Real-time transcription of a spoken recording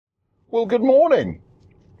Well, good morning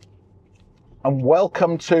and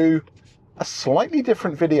welcome to a slightly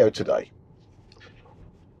different video today.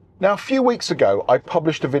 Now, a few weeks ago, I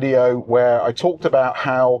published a video where I talked about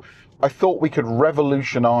how I thought we could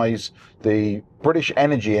revolutionize the British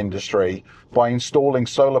energy industry by installing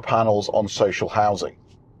solar panels on social housing.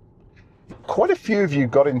 Quite a few of you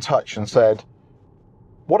got in touch and said,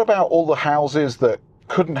 what about all the houses that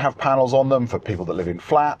couldn't have panels on them for people that live in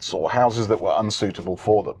flats or houses that were unsuitable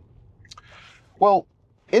for them? Well,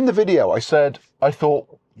 in the video, I said I thought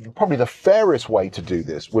probably the fairest way to do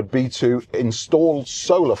this would be to install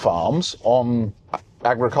solar farms on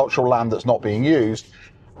agricultural land that's not being used,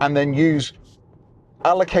 and then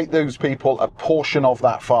allocate those people a portion of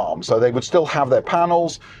that farm. So they would still have their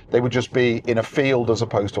panels, they would just be in a field as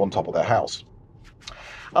opposed to on top of their house.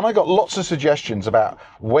 And I got lots of suggestions about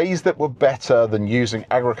ways that were better than using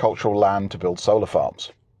agricultural land to build solar farms.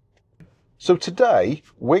 So today,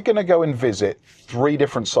 we're going to go and visit 3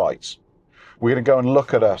 different sites. We're going to go and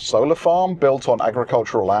look at a solar farm built on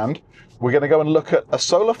agricultural land. We're going to go and look at a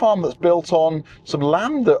solar farm that's built on some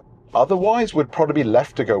land that otherwise would probably be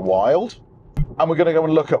left to go wild. And we're going to go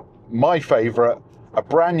and look at my favorite, a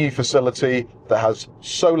brand new facility that has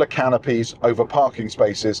solar canopies over parking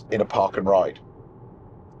spaces in a park and ride.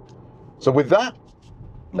 So with that,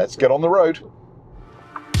 let's get on the road.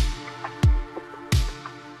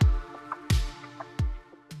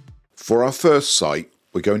 For our first site,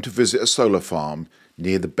 we're going to visit a solar farm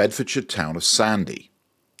near the Bedfordshire town of Sandy.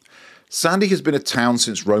 Sandy has been a town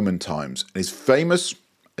since Roman times and is famous,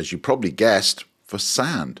 as you probably guessed, for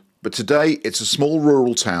sand. But today it's a small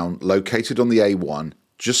rural town located on the A1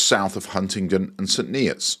 just south of Huntingdon and St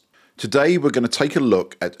Neots. Today we're going to take a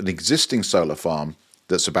look at an existing solar farm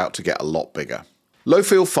that's about to get a lot bigger.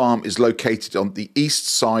 Lowfield Farm is located on the east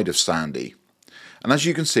side of Sandy, and as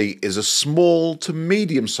you can see is a small to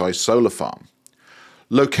medium-sized solar farm.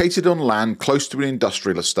 Located on land close to an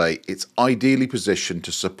industrial estate, it's ideally positioned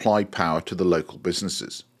to supply power to the local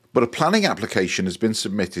businesses. But a planning application has been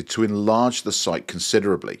submitted to enlarge the site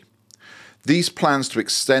considerably. These plans to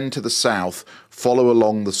extend to the south follow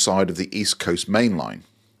along the side of the East Coast Main Line.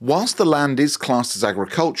 Whilst the land is classed as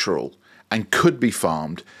agricultural and could be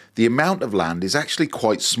farmed, the amount of land is actually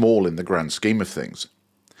quite small in the grand scheme of things.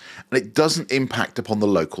 And it doesn't impact upon the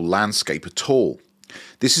local landscape at all.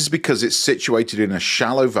 This is because it's situated in a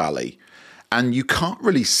shallow valley and you can't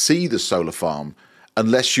really see the solar farm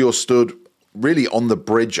unless you're stood really on the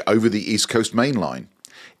bridge over the East Coast Main Line.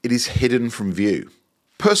 It is hidden from view.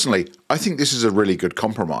 Personally, I think this is a really good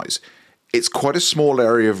compromise. It's quite a small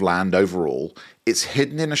area of land overall, it's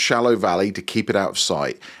hidden in a shallow valley to keep it out of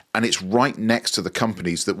sight, and it's right next to the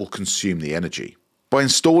companies that will consume the energy. By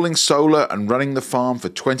installing solar and running the farm for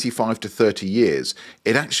 25 to 30 years,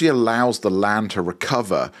 it actually allows the land to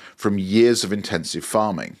recover from years of intensive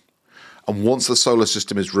farming. And once the solar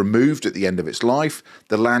system is removed at the end of its life,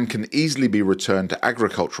 the land can easily be returned to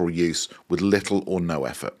agricultural use with little or no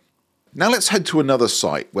effort. Now let's head to another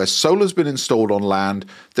site where solar's been installed on land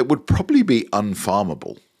that would probably be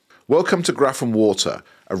unfarmable. Welcome to Grafham Water,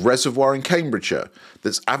 a reservoir in Cambridgeshire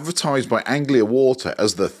that's advertised by Anglia Water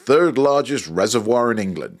as the 3rd largest reservoir in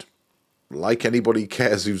England. Like anybody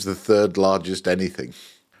cares who's the 3rd largest anything.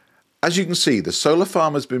 As you can see, the solar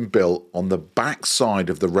farm has been built on the back side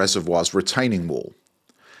of the reservoir's retaining wall.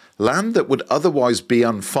 Land that would otherwise be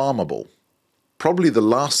unfarmable. Probably the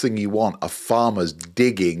last thing you want are farmers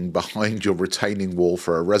digging behind your retaining wall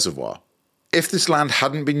for a reservoir. If this land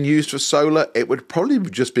hadn't been used for solar, it would probably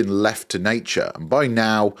have just been left to nature and by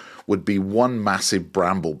now would be one massive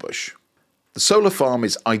bramble bush. The solar farm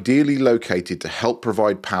is ideally located to help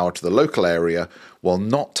provide power to the local area while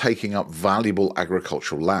not taking up valuable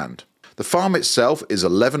agricultural land. The farm itself is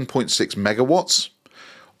 11.6 megawatts,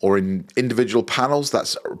 or in individual panels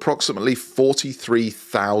that's approximately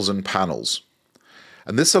 43,000 panels.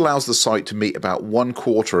 And this allows the site to meet about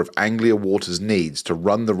 1/4 of Anglia Water's needs to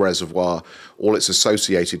run the reservoir, all its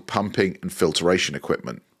associated pumping and filtration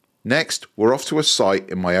equipment. Next, we're off to a site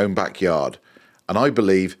in my own backyard, and I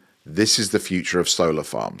believe this is the future of solar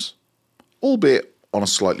farms, albeit on a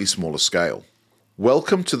slightly smaller scale.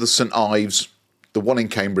 Welcome to the St Ives, the one in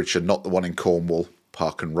Cambridgeshire, not the one in Cornwall,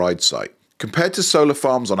 park and ride site. Compared to solar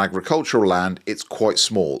farms on agricultural land, it's quite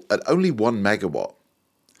small, at only 1 megawatt.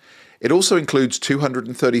 It also includes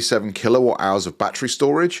 237 kilowatt hours of battery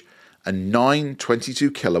storage and 9 22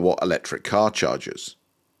 kilowatt electric car chargers.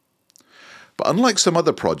 But unlike some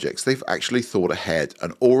other projects, they've actually thought ahead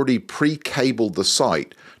and already pre-cabled the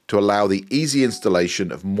site to allow the easy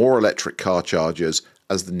installation of more electric car chargers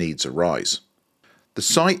as the needs arise. The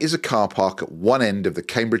site is a car park at one end of the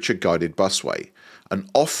Cambridgeshire Guided Busway, an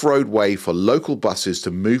off-road way for local buses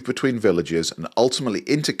to move between villages and ultimately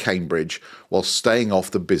into Cambridge while staying off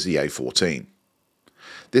the busy A14.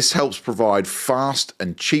 This helps provide fast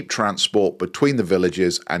and cheap transport between the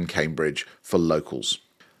villages and Cambridge for locals.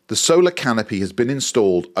 The solar canopy has been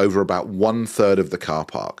installed over about 1/3 of the car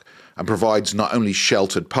park and provides not only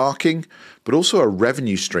sheltered parking, but also a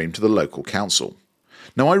revenue stream to the local council.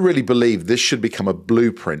 Now, I really believe this should become a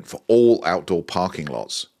blueprint for all outdoor parking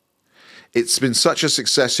lots. It's been such a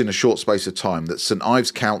success in a short space of time that St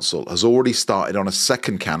Ives Council has already started on a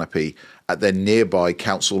second canopy at their nearby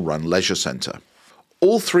council-run leisure centre.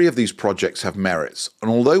 All three of these projects have merits, and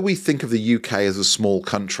although we think of the UK as a small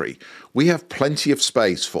country, we have plenty of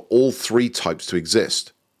space for all three types to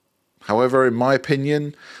exist. However, in my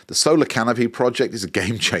opinion, the solar canopy project is a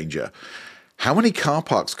game changer. How many car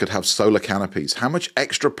parks could have solar canopies? How much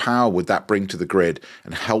extra power would that bring to the grid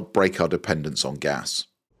and help break our dependence on gas?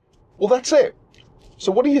 Well, that's it.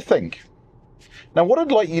 So what do you think? Now, what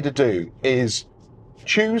I'd like you to do is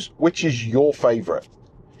choose which is your favourite.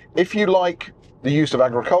 If you like the use of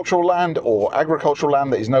agricultural land or agricultural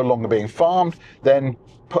land that is no longer being farmed, then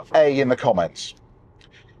put A in the comments.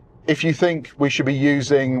 If you think we should be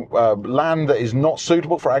using land that is not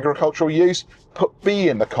suitable for agricultural use, put B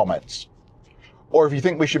in the comments. Or if you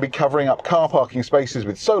think we should be covering up car parking spaces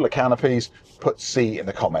with solar canopies, put C in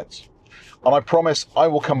the comments. And I promise I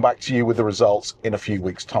will come back to you with the results in a few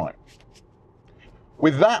weeks' time.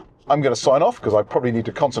 With that, I'm going to sign off because I probably need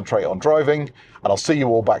to concentrate on driving, and I'll see you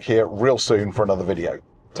all back here real soon for another video.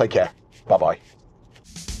 Take care. Bye-bye.